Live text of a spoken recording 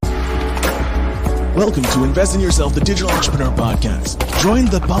Welcome to Invest in Yourself, the Digital Entrepreneur Podcast. Join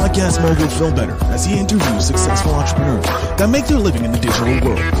the podcast mogul Phil Better as he interviews successful entrepreneurs that make their living in the digital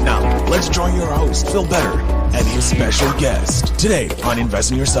world. Now, let's join your host, Phil Better, and his special guest today on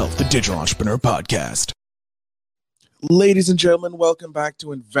Invest in Yourself, the Digital Entrepreneur Podcast. Ladies and gentlemen, welcome back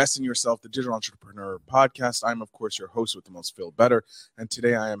to Invest in Yourself, the Digital Entrepreneur Podcast. I'm, of course, your host with the most, Phil Better. And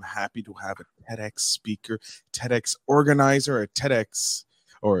today I am happy to have a TedX speaker, TedX organizer, a TedX,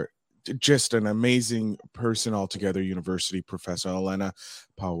 or just an amazing person altogether, university professor, Elena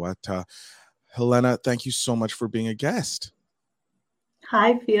Paweta. Elena, thank you so much for being a guest.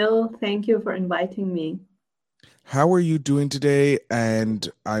 Hi, Phil. Thank you for inviting me. How are you doing today? And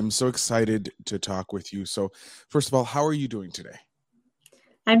I'm so excited to talk with you. So first of all, how are you doing today?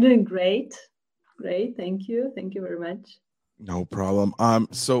 I'm doing great. Great. Thank you. Thank you very much. No problem.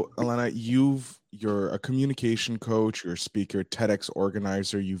 So Elena, you're a communication coach, you're a speaker, TEDx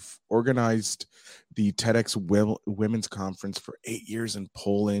organizer. You've organized the TEDx Women's Conference for 8 years in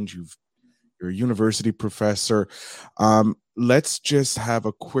Poland. You're a university professor. Let's just have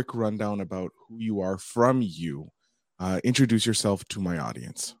a quick rundown about who you are from you. Introduce yourself to my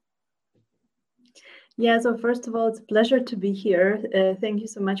audience. Yeah, so first of all, it's a pleasure to be here. Thank you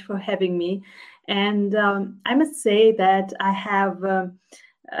so much for having me. And I must say that I have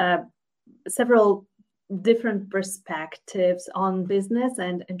several different perspectives on business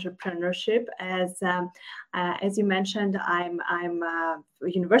and entrepreneurship. As you mentioned, I'm a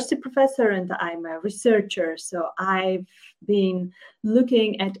university professor and I'm a researcher. So I've been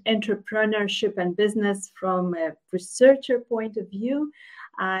looking at entrepreneurship and business from a researcher point of view.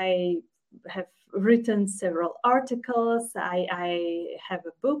 I have written several articles. I have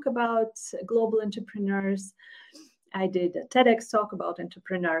a book about global entrepreneurs. I did a TEDx talk about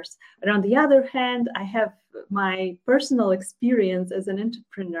entrepreneurs. But on the other hand, I have my personal experience as an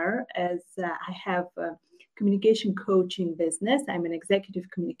entrepreneur, as I have a communication coaching business. I'm an executive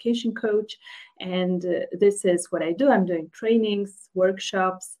communication coach, and this is what I do. I'm doing trainings,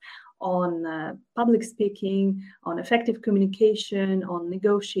 workshops on public speaking, on effective communication, on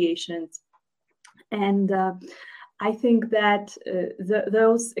negotiations. And I think that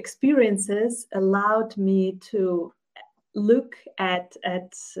those experiences allowed me to look at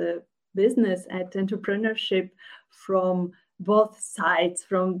business, at entrepreneurship from both sides,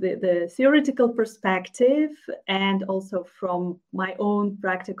 from the theoretical perspective and also from my own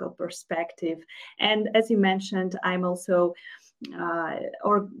practical perspective. And as you mentioned, I'm also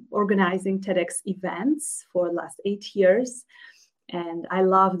organizing TEDx events for the last 8 years. And I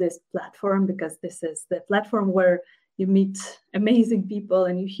love this platform because this is the platform where you meet amazing people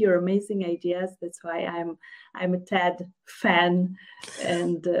and you hear amazing ideas. That's why I'm a TED fan,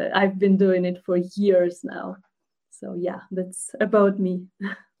 and I've been doing it for years now. So yeah, that's about me.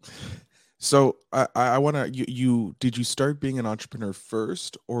 So I want to, did you start being an entrepreneur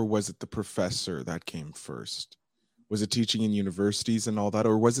first, or was it the professor that came first? Was it teaching in universities and all that,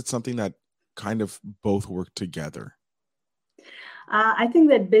 or was it something that kind of both worked together? I think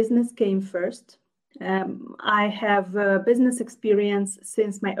that business came first. I have business experience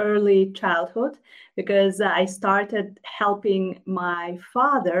since my early childhood because I started helping my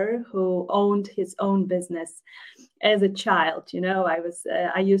father, who owned his own business, as a child. You know,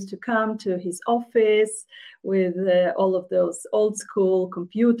 I used to come to his office with all of those old school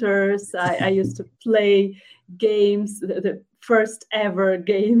computers. I used to play games, the first ever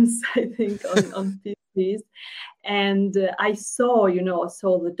games, I think, on PCs. And I saw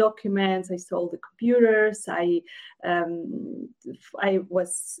the documents, I saw the computers, I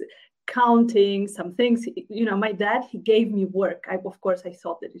was counting some things. My dad, he gave me work. Of course, I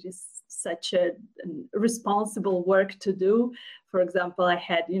thought that it is such a responsible work to do. For example, I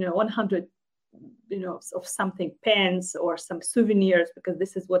had, 100, of something, pens or some souvenirs, because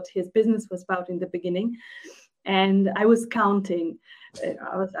this is what his business was about in the beginning. And I was counting.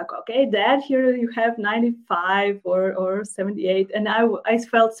 I was like, okay, Dad, here you have 95 or 78. And I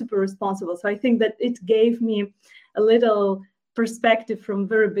felt super responsible. So I think that it gave me a little perspective from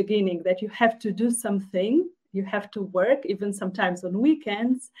very beginning that you have to do something. You have to work, even sometimes on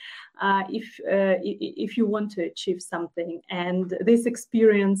weekends, if you want to achieve something. And this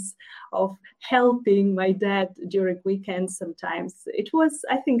experience of helping my dad during weekends sometimes,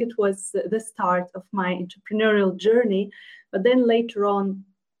 I think it was the start of my entrepreneurial journey. But then later on,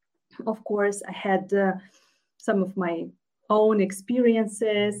 of course, I had some of my own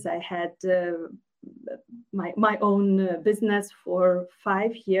experiences. I had my own business for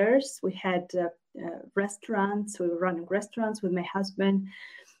 5 years. We had restaurants. We were running restaurants with my husband,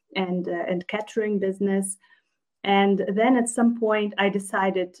 and catering business. And then at some point, I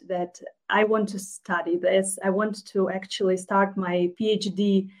decided that I want to study this. I want to actually start my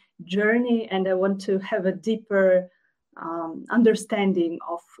PhD journey, and I want to have a deeper understanding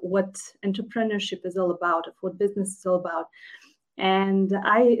of what entrepreneurship is all about, of what business is all about. And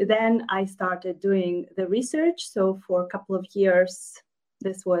I started doing the research. So for a couple of years,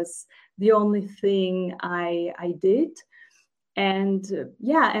 this was the only thing I did. And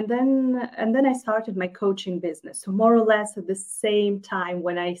and then I started my coaching business. So more or less at the same time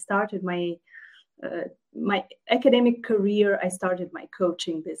when I started my academic career, I started my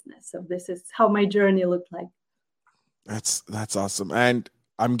coaching business. So this is how my journey looked like. That's awesome. And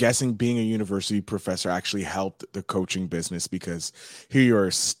I'm guessing being a university professor actually helped the coaching business, because here you're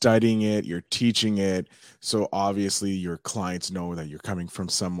studying it, you're teaching it. So obviously your clients know that you're coming from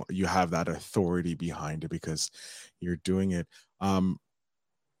you have that authority behind it because you're doing it.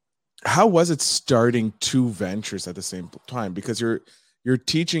 How was it starting two ventures at the same time? Because you're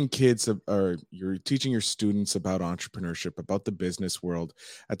teaching kids, or you're teaching your students about entrepreneurship, about the business world.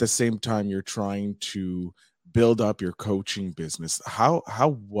 At the same time, you're trying to build up your coaching business. How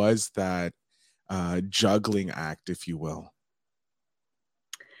was that juggling act, if you will?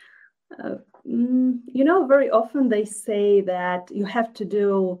 Very often they say that you have to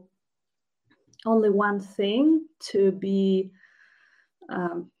do only one thing to be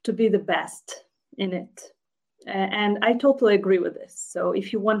the best in it. And I totally agree with this. So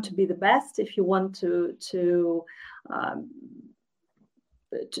if you want to be the best, if you want to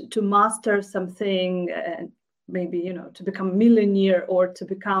master something, maybe, to become a millionaire or to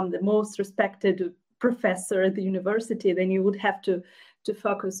become the most respected professor at the university, then you would have to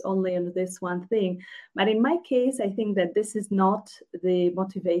focus only on this one thing. But in my case, I think that this is not the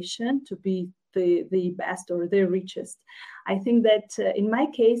motivation to be the best or the richest. I think that in my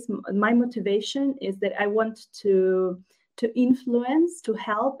case, my motivation is that I want to influence, to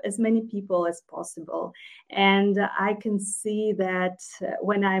help as many people as possible. And I can see that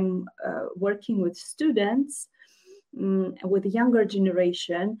when I'm working with students, with the younger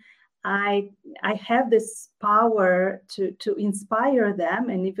generation, I have this power to inspire them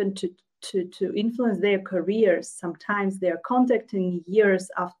and even to influence their careers. Sometimes they are contacting years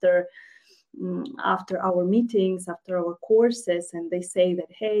after our meetings, after our courses, and they say that,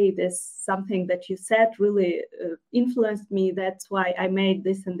 hey, this something that you said really influenced me. That's why I made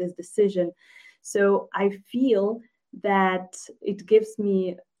this and this decision. So I feel that it gives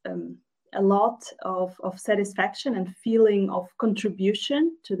me a lot of satisfaction and feeling of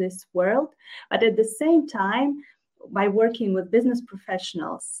contribution to this world. But at the same time, by working with business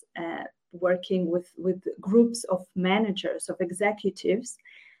professionals, working with groups of managers, of executives,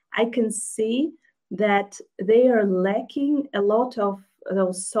 I can see that they are lacking a lot of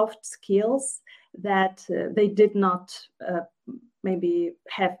those soft skills that they did not maybe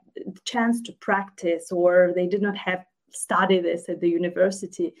have the chance to practice, or they did not have studied this at the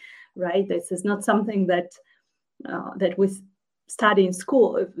university, right? This is not something that we study in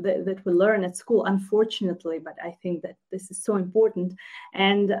school, that we learn at school, unfortunately, but I think that this is so important.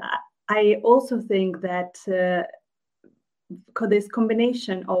 And I also think that this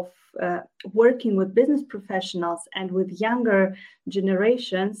combination of working with business professionals and with younger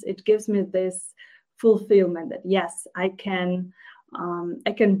generations, it gives me this fulfillment that yes, I can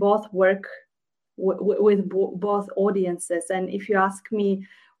both work with both audiences. And if you ask me,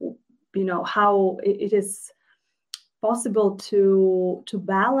 how it is possible to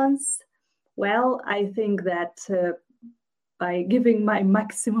balance, well, I think that by giving my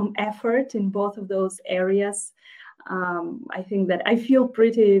maximum effort in both of those areas, I think that I feel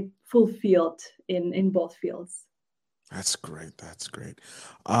pretty fulfilled in both fields. That's great. That's great.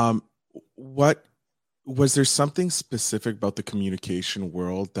 What was there something specific about the communication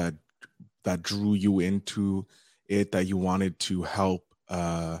world that drew you into it, that you wanted to help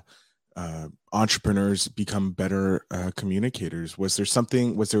entrepreneurs become better communicators? Was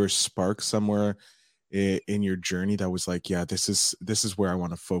there a spark somewhere in your journey that was like, yeah, this is where I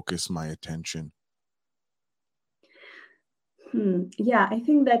want to focus my attention? Yeah, I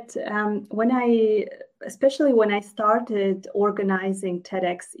think that especially when I started organizing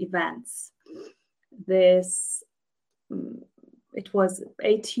TedX events, it was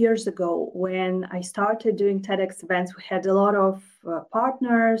 8 years ago when I started doing TEDx events. We had a lot of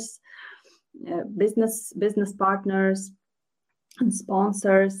partners, business partners and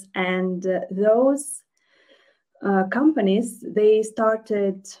sponsors, and those companies, they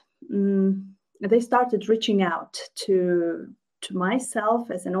started reaching out to myself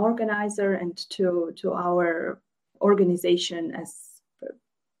as an organizer and to our organization, as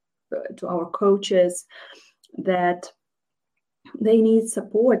to our coaches. that they need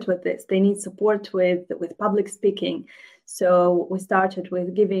support with this. They need support with public speaking. So we started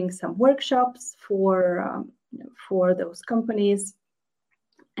with giving some workshops for those companies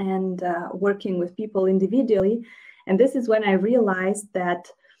and working with people individually. And this is when I realized that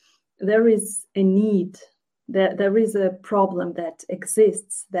there is a need, that there is a problem that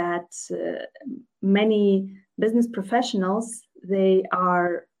exists, that many business professionals, they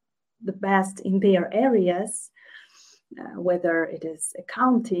are the best in their areas, whether it is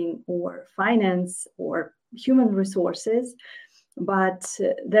accounting or finance or human resources, but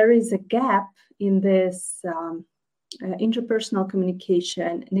there is a gap in this interpersonal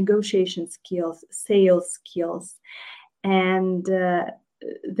communication, negotiation skills, sales skills, and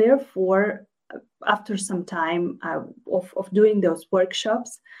therefore, after some time of doing those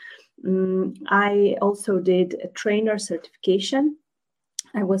workshops, I also did a trainer certification.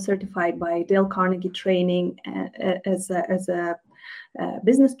 I was certified by Dale Carnegie Training as a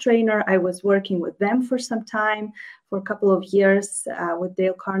business trainer. I was working with them for some time, for a couple of years with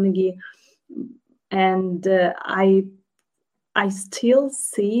Dale Carnegie. And I still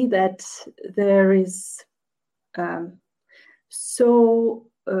see that there is so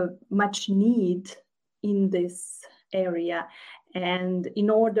much need in this area. And in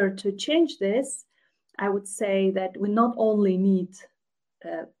order to change this, I would say that we not only need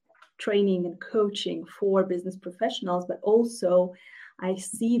training and coaching for business professionals, but also I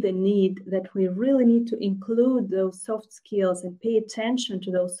see the need that we really need to include those soft skills and pay attention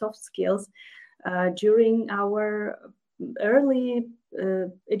to those soft skills during our early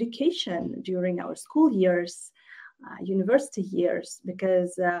education, during our school years, university years,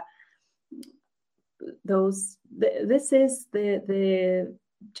 because this is the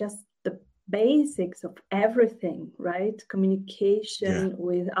just the basics of everything, right? Communication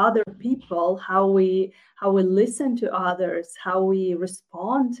with other people, how we listen to others, how we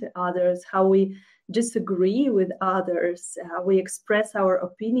respond to others, how we disagree with others, how we express our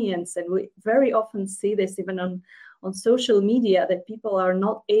opinions. And we very often see this even on social media, that people are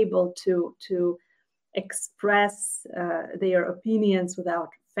not able to express their opinions without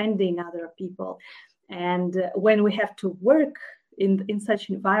offending other people. And when we have to work in such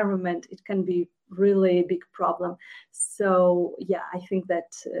an environment, it can be really a big problem. So yeah, I think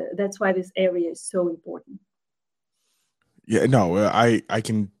that that's why this area is so important. Yeah, no, I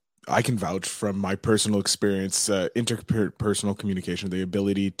can vouch from my personal experience. Interpersonal communication, the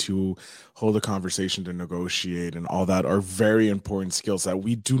ability to hold a conversation, to negotiate, and all that are very important skills that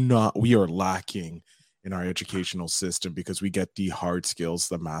we are lacking in our educational system, because we get the hard skills,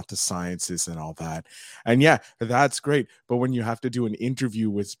 the math, the sciences, and all that. And yeah, that's great. But when you have to do an interview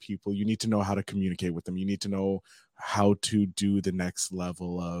with people, you need to know how to communicate with them. You need to know how to do the next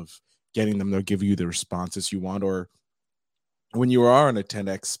level of getting them to give you the responses you want. Or when you are on a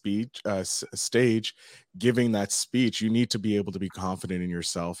TedX speech stage, giving that speech, you need to be able to be confident in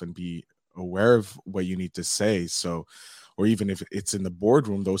yourself and be aware of what you need to say. So, or even if it's in the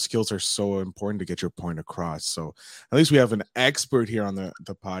boardroom, those skills are so important to get your point across. So at least we have an expert here on the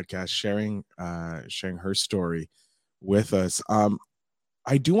podcast sharing her story with us.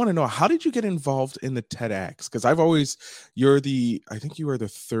 I do want to know, how did you get involved in the TedX? Because I think you are the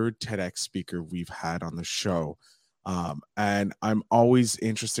third TedX speaker we've had on the show. And I'm always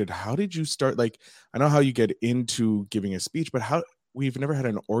interested, how did you start? Like, I know how you get into giving a speech, but we've never had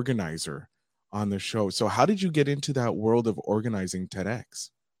an organizer on the show. So how did you get into that world of organizing TedX?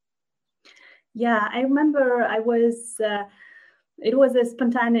 Yeah, I remember it was a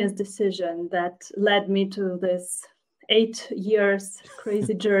spontaneous decision that led me to this 8 years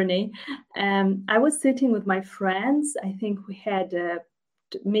crazy journey. I was sitting with my friends. I think we had a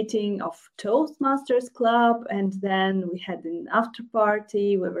meeting of Toastmasters Club, and then we had an after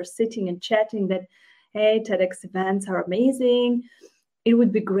party. We were sitting and chatting that, hey, TEDx events are amazing. It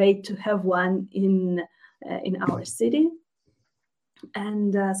would be great to have one in our city.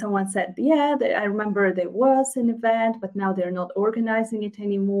 And someone said, yeah, I remember there was an event, but now they're not organizing it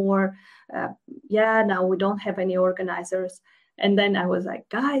anymore. Now we don't have any organizers. And then I was like,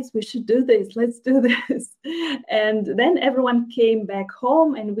 guys, we should do this. Let's do this. And then everyone came back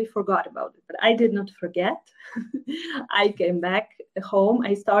home and we forgot about it. But I did not forget. I came back home.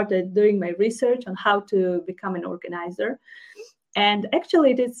 I started doing my research on how to become an organizer. And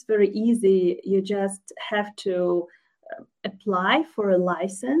actually, it is very easy. You just have to apply for a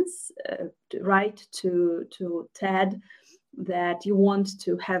license, write to TED that you want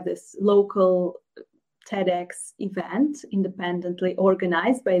to have this local TEDx event independently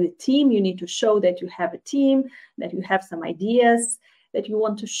organized by the team. You need to show that you have a team, that you have some ideas that you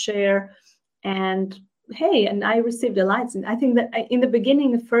want to share. And hey, and I received a license. I think that in the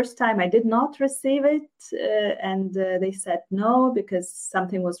beginning, the first time I did not receive it, and they said no because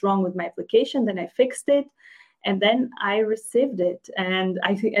something was wrong with my application. Then I fixed it, and then I received it. And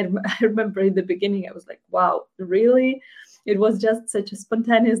I think I remember in the beginning I was like, wow, really? It was just such a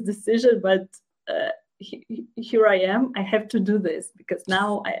spontaneous decision, but here I am. I have to do this because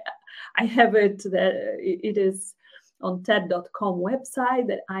now I have it. That it is on TED.com website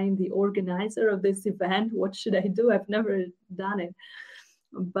that I'm the organizer of this event. What should I do? I've never done it.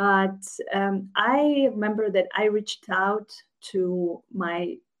 But I remember that I reached out to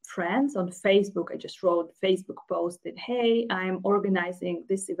my friends on Facebook. I just wrote a Facebook post that, hey, I'm organizing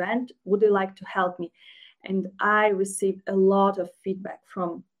this event. Would you like to help me? And I received a lot of feedback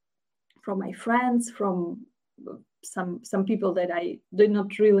from my friends, from some people that I did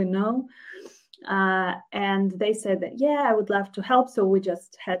not really know. And they said that, yeah, I would love to help. So we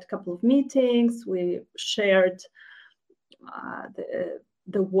just had a couple of meetings. We shared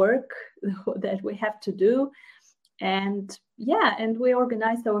the work that we have to do. And yeah, and we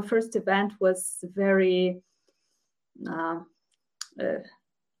organized our first event. Was very, I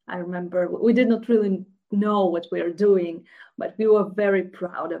remember we did not really know what we are doing, but we were very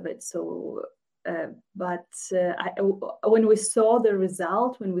proud of it. So when we saw the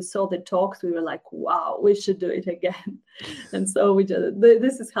result, when we saw the talks, we were like, wow, we should do it again. And so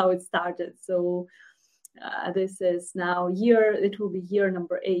this is how it started. So this is now it will be year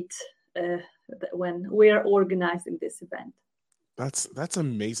number 8 when we are organizing this event. That's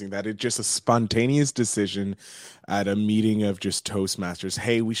amazing that it's just a spontaneous decision at a meeting of just Toastmasters.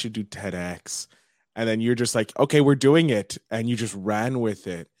 Hey, we should do TEDx. And then you're just like, okay, we're doing it. And you just ran with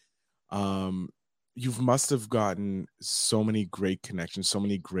it. You must have gotten so many great connections, so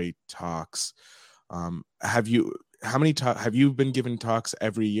many great talks. Have you been given talks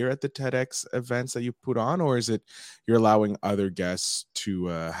every year at the TEDx events that you put on, or is it you're allowing other guests to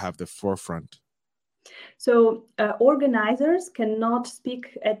have the forefront? So organizers cannot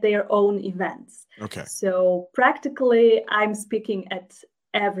speak at their own events. Okay. So practically, I'm speaking at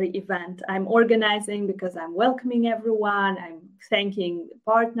every event I'm organizing because I'm welcoming everyone, I'm thanking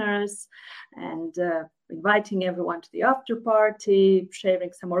partners, and inviting everyone to the after party,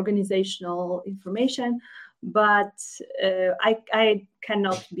 sharing some organizational information. But I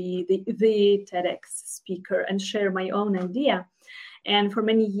cannot be the TEDx speaker and share my own idea. And for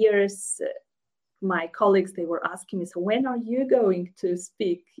many years, my colleagues, they were asking me, so when are you going to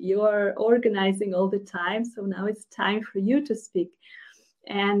speak? You are organizing all the time, so now it's time for you to speak.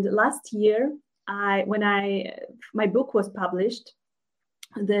 And last year, my book was published,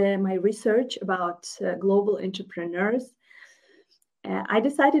 my research about global entrepreneurs, I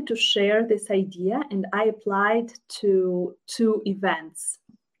decided to share this idea, and I applied to two events.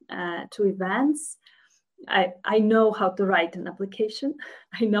 I know how to write an application.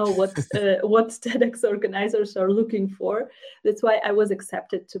 I know what TEDx organizers are looking for. That's why I was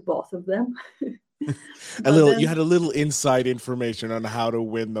accepted to both of them. You had a little inside information on how to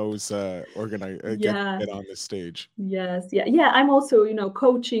win those get on the stage. Yes, yeah. I'm also,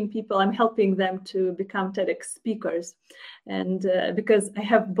 coaching people. I'm helping them to become TEDx speakers, and because I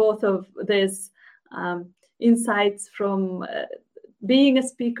have both of these insights from being a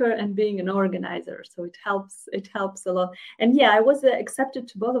speaker and being an organizer, so it helps a lot. And yeah, I was accepted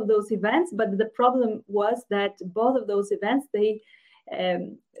to both of those events, but the problem was that both of those events they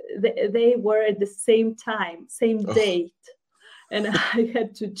were at the same time, same date, and I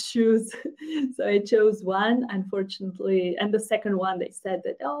had to choose. So I chose one, unfortunately, and the second one they said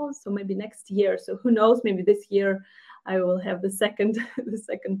that, so maybe next year. So who knows? Maybe this year I will have the second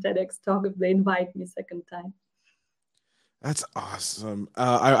TEDx talk if they invite me second time. That's awesome.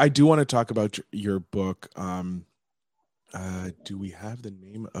 I do want to talk about your book. Do we have the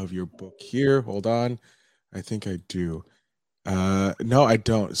name of your book here? Hold on. I think I do. No, I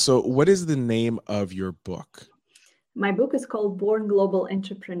don't. So what is the name of your book? My book is called Born Global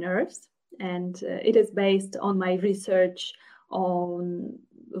Entrepreneurs, and it is based on my research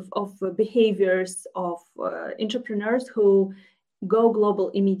of behaviors of entrepreneurs who go global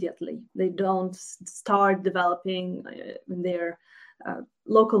immediately. They don't start developing in their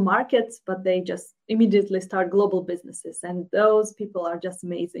local markets, but they just immediately start global businesses. And those people are just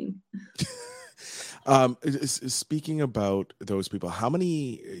amazing. Speaking about those people, how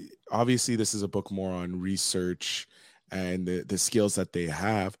many, obviously this is a book more on research and the skills that they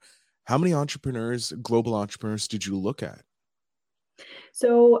have. How many global entrepreneurs did you look at?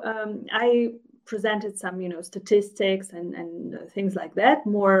 So I presented some, statistics and things like that,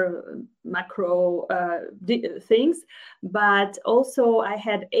 more macro things. But also I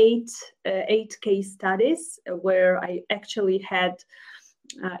had eight case studies where I actually had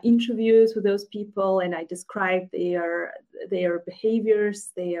interviews with those people, and I described their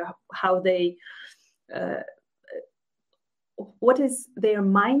behaviors, how they what is their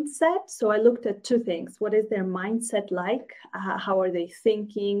mindset. So I looked at two things. What is their mindset like? How are they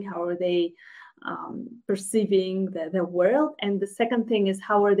thinking? How are they perceiving the world? And the second thing is,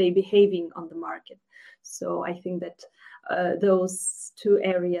 how are they behaving on the market? So I think that those two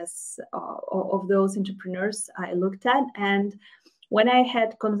areas of those entrepreneurs I looked at. And when I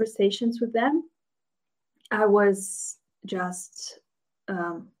had conversations with them, I was just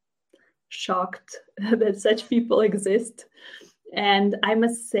shocked that such people exist. And I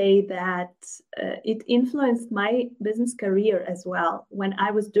must say that it influenced my business career as well. When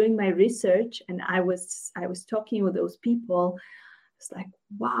I was doing my research and I was talking with those people, it's like,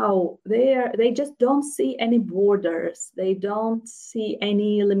 wow, they just don't see any borders. They don't see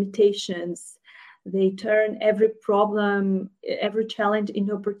any limitations. They turn every problem, every challenge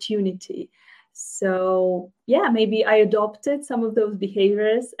into opportunity. So yeah, maybe I adopted some of those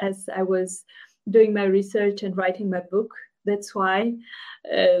behaviors as I was doing my research and writing my book. That's why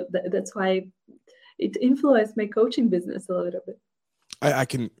it influenced my coaching business a little bit. I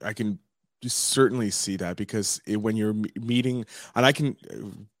can certainly see that, because when you're meeting, and I can,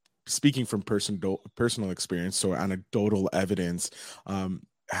 speaking from personal experience, so anecdotal evidence,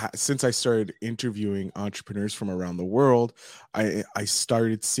 since I started interviewing entrepreneurs from around the world, I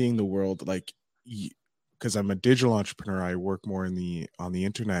started seeing the world like, because I'm a digital entrepreneur, I work more on the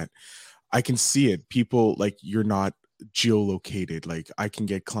internet. I can see it. People, like, you're not geolocated. Like, I can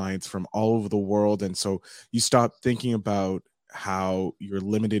get clients from all over the world, and so you stop thinking about how you're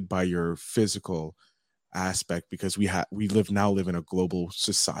limited by your physical aspect, because we live in a global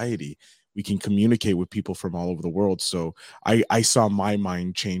society. We can communicate with people from all over the world. So I saw my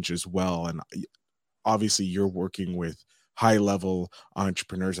mind change as well. And obviously you're working with high level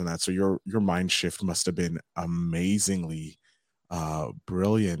entrepreneurs and that. So your mind shift must have been amazingly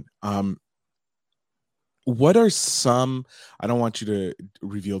brilliant. What are some, I don't want you to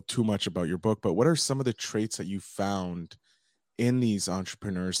reveal too much about your book, but what are some of the traits that you found in these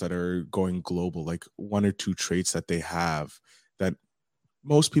entrepreneurs that are going global, like one or two traits that they have that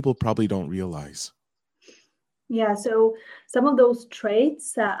most people probably don't realize? Yeah, so some of those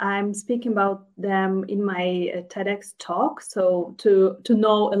traits, I'm speaking about them in my TEDx talk. So to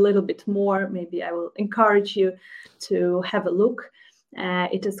know a little bit more, maybe I will encourage you to have a look.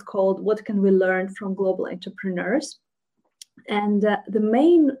 It is called "What Can We Learn from Global Entrepreneurs?" And the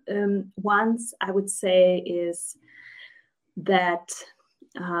main ones I would say is that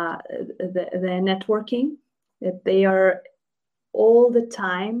the networking, that they are all the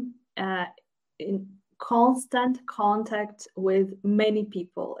time in constant contact with many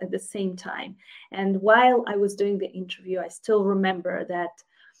people at the same time. And while I was doing the interview, I still remember that,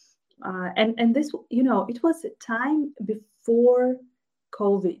 and this, it was a time before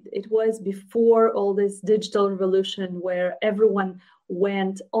COVID. It was before all this digital revolution where everyone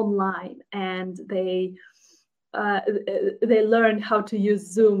went online and they learned how to use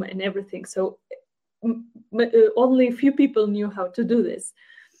Zoom and everything. So only a few people knew how to do this,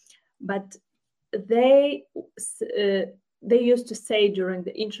 but they used to say during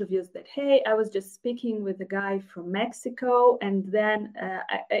the interviews that, hey, I was just speaking with a guy from Mexico, and then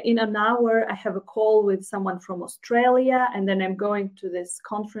in an hour I have a call with someone from Australia, and then I'm going to this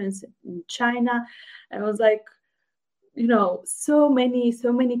conference in China. And I was like, so many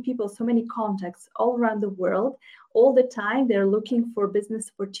people, so many contacts all around the world, all the time. They're looking for business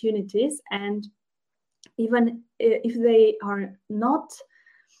opportunities, and even if they are not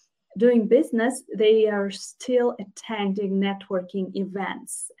doing business, they are still attending networking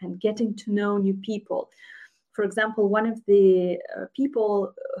events and getting to know new people. For example, one of the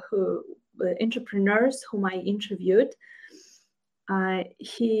entrepreneurs whom I interviewed,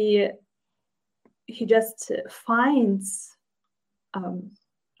 he just finds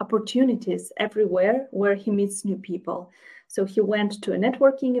opportunities everywhere where he meets new people. So he went to a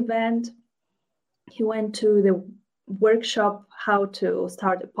networking event. He went to the workshop how to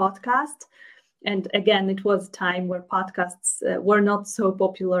start a podcast. And again, it was a time where podcasts were not so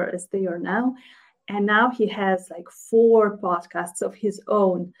popular as they are now. And now he has like 4 podcasts of his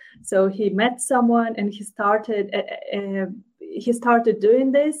own. So he met someone and he started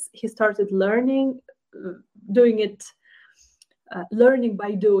doing this. He started learning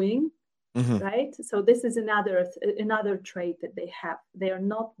by doing. right? So this is another trait that they have. They are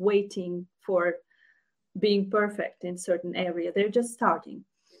not waiting for being perfect in certain area. They're just starting.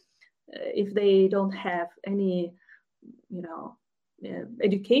 If they don't have any,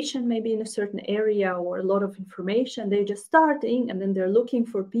 education maybe in a certain area or a lot of information, they're just starting, and then they're looking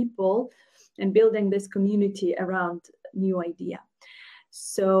for people and building this community around new idea.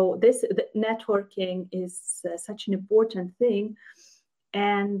 So the networking is such an important thing.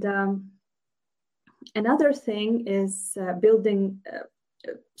 And another thing is building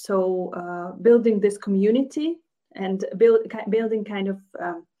this community and building kind of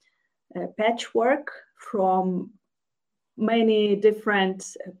patchwork from many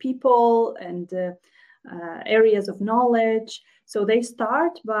different people and areas of knowledge. So they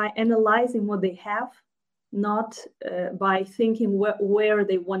start by analyzing what they have, not by thinking where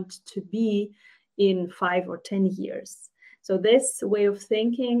they want to be in 5 or 10 years. So this way of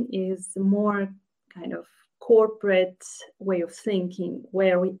thinking is more kind of corporate way of thinking,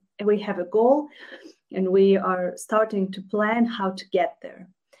 where we have a goal and we are starting to plan how to get there.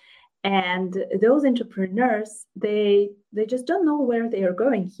 And those entrepreneurs, they just don't know where they are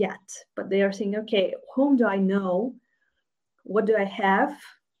going yet, but they are saying, okay, whom do I know? What do I have?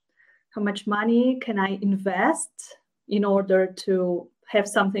 How much money can I invest in order to have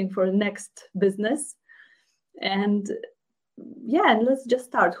something for the next business? And let's just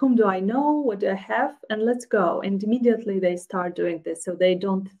start. Whom do I know? What do I have? And let's go. And immediately they start doing this. So they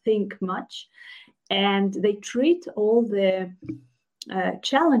don't think much, and they treat all the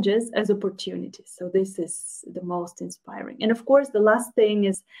challenges as opportunities. So this is the most inspiring. And of course, the last thing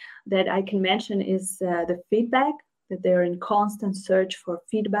is that I can mention is the feedback, that they're in constant search for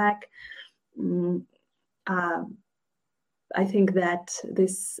feedback. I think that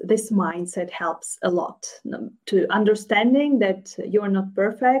this mindset helps a lot to understanding that you're not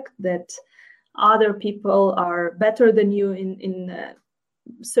perfect, that other people are better than you in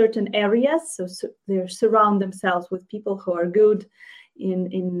certain areas. So they surround themselves with people who are good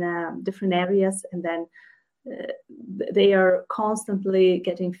in different areas, and then they are constantly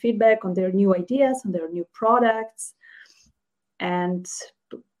getting feedback on their new ideas, on their new products, and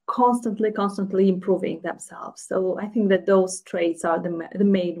constantly improving themselves. So I think that those traits are the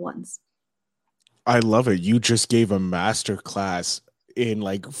main ones. I love it. You just gave a master class in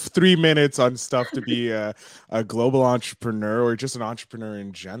like 3 minutes on stuff to be a global entrepreneur, or just an entrepreneur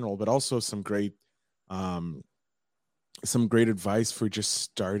in general, but also some great advice for just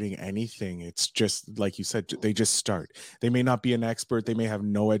starting anything. It's just like you said, they just start. They may not be an expert, they may have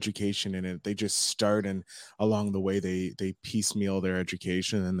no education in it, they just start, and along the way they piecemeal their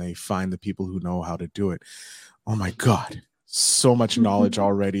education and they find the people who know how to do it. Oh my God, so much knowledge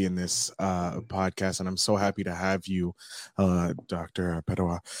already in this podcast, and I'm so happy to have you, Dr.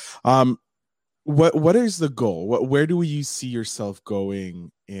 Paweta. What is the goal? Where do you see yourself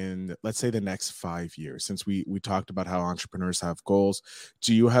going in, let's say, the next 5 years? Since we talked about how entrepreneurs have goals,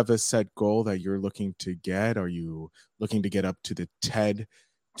 do you have a set goal that you're looking to get? Are you looking to get up to the TED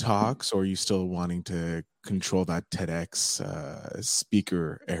Talks, or are you still wanting to control that TEDx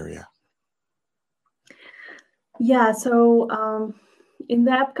speaker area? Yeah, so in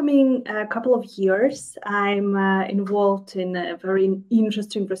the upcoming couple of years, I'm involved in a very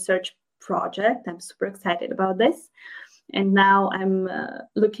interesting research project. I'm super excited about this. And now I'm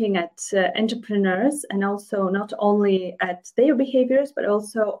looking at entrepreneurs, and also not only at their behaviors, but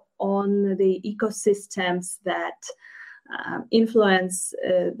also on the ecosystems that influence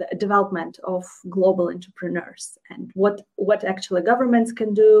the development of global entrepreneurs, and what actually governments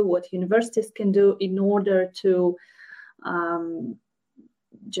can do, what universities can do in order to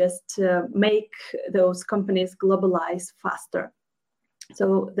just make those companies globalize faster.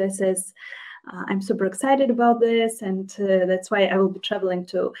 So this is, I'm super excited about this, and that's why I will be traveling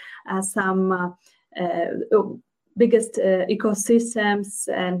to some biggest ecosystems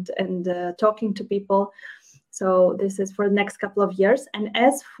and talking to people. So this is for the next couple of years. And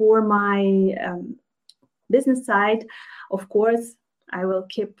as for my business side, of course, I will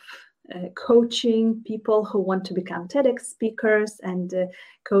keep coaching people who want to become TEDx speakers, and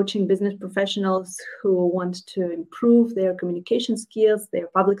coaching business professionals who want to improve their communication skills, their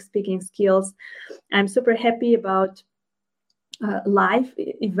public speaking skills. I'm super happy about live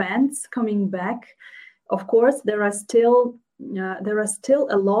events coming back. Of course, there are still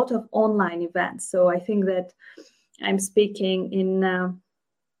a lot of online events. So I think that I'm speaking in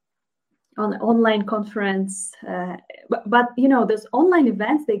on an online conference, but you know, those online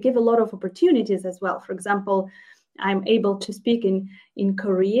events, they give a lot of opportunities as well. For example, I'm able to speak in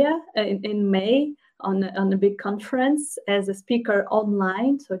Korea in May on a big conference as a speaker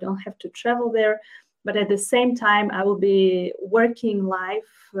online, so I don't have to travel there. But at the same time, I will be working live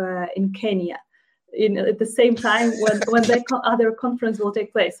in Kenya at the same time when the other conference will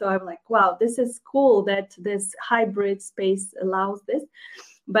take place. So I'm like, wow, this is cool that this hybrid space allows this.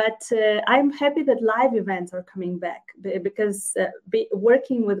 But I'm happy that live events are coming back, because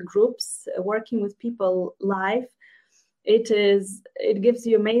working with groups, working with people live, it gives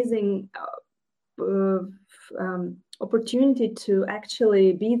you amazing opportunity to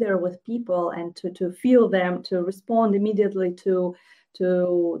actually be there with people and to feel them, to respond immediately to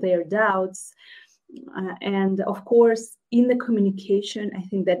their doubts. And of course, in the communication, I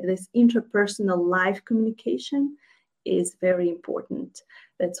think that this interpersonal live communication is very important.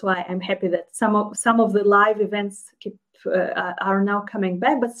 That's why I'm happy that some of the live events are now coming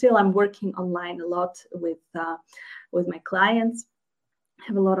back, but still I'm working online a lot with my clients. I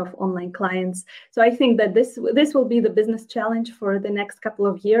have a lot of online clients. So I think that this will be the business challenge for the next couple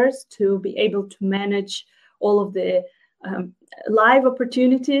of years, to be able to manage all of the live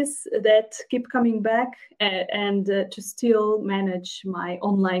opportunities that keep coming back, and to still manage my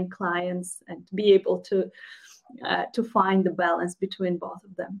online clients and be able to find the balance between both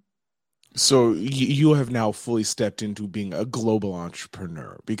of them. So you have now fully stepped into being a global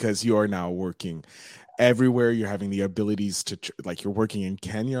entrepreneur, because you are now working everywhere. You're having the abilities to, like, you're working in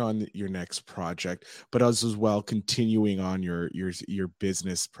Kenya on your next project, but as well continuing on your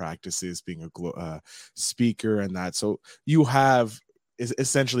business practices, being a speaker and that. So you have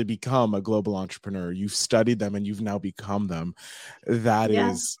essentially become a global entrepreneur. You've studied them and you've now become them. That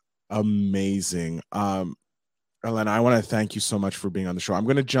is amazing. Elena, I want to thank you so much for being on the show. I'm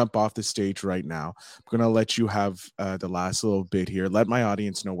going to jump off the stage right now. I'm going to let you have the last little bit here. Let my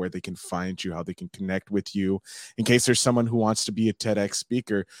audience know where they can find you, how they can connect with you. In case there's someone who wants to be a TEDx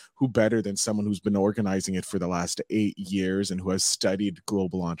speaker, who better than someone who's been organizing it for the last 8 years and who has studied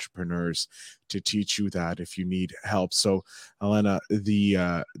global entrepreneurs to teach you that if you need help. So, Elena,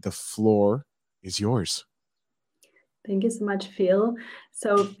 the floor is yours. Thank you so much, Phil.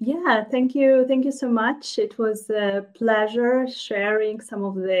 So yeah, thank you so much. It was a pleasure sharing some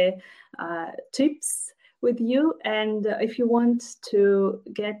of the tips with you. And if you want to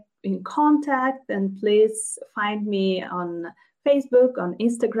get in contact, then please find me on Facebook, on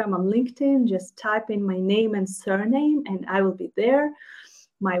Instagram, on LinkedIn. Just type in my name and surname and I will be there.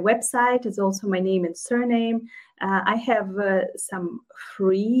 My website is also my name and surname. I have some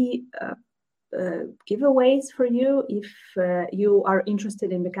free giveaways for you. If you are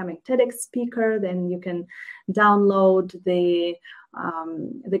interested in becoming TEDx speaker, then you can download the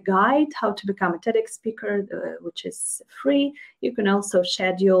guide how to become a TEDx speaker, which is free. You can also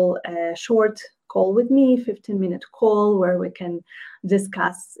schedule a short call with me, 15-minute call, where we can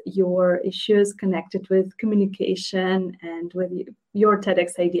discuss your issues connected with communication and with your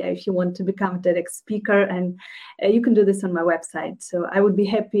TEDx idea if you want to become a TEDx speaker. And you can do this on my website. So I would be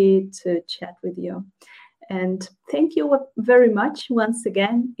happy to chat with you. And thank you very much once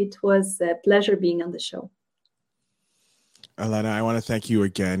again. It was a pleasure being on the show. Elena, I want to thank you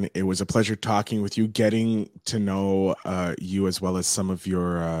again. It was a pleasure talking with you, getting to know you as well as some of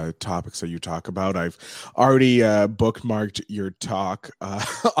your topics that you talk about. I've already bookmarked your talk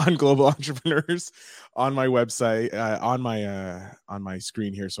on global entrepreneurs on my website, on my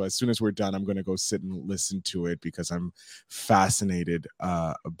screen here. So as soon as we're done, I'm going to go sit and listen to it because I'm fascinated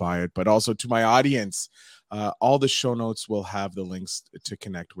by it. But also to my audience, all the show notes will have the links to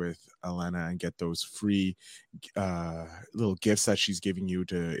connect with Elena and get those free little gifts that she's giving you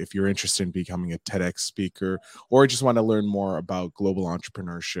if you're interested in becoming a TEDx speaker or just want to learn more about global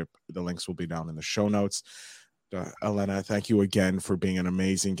entrepreneurship. The links will be down in the show notes. Elena, thank you again for being an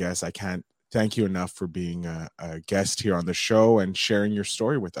amazing guest. I can't thank you enough for being a guest here on the show and sharing your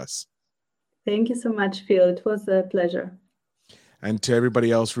story with us. Thank you so much, Phil. It was a pleasure. And to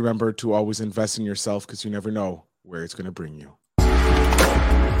everybody else, remember to always invest in yourself because you never know where it's going to bring you.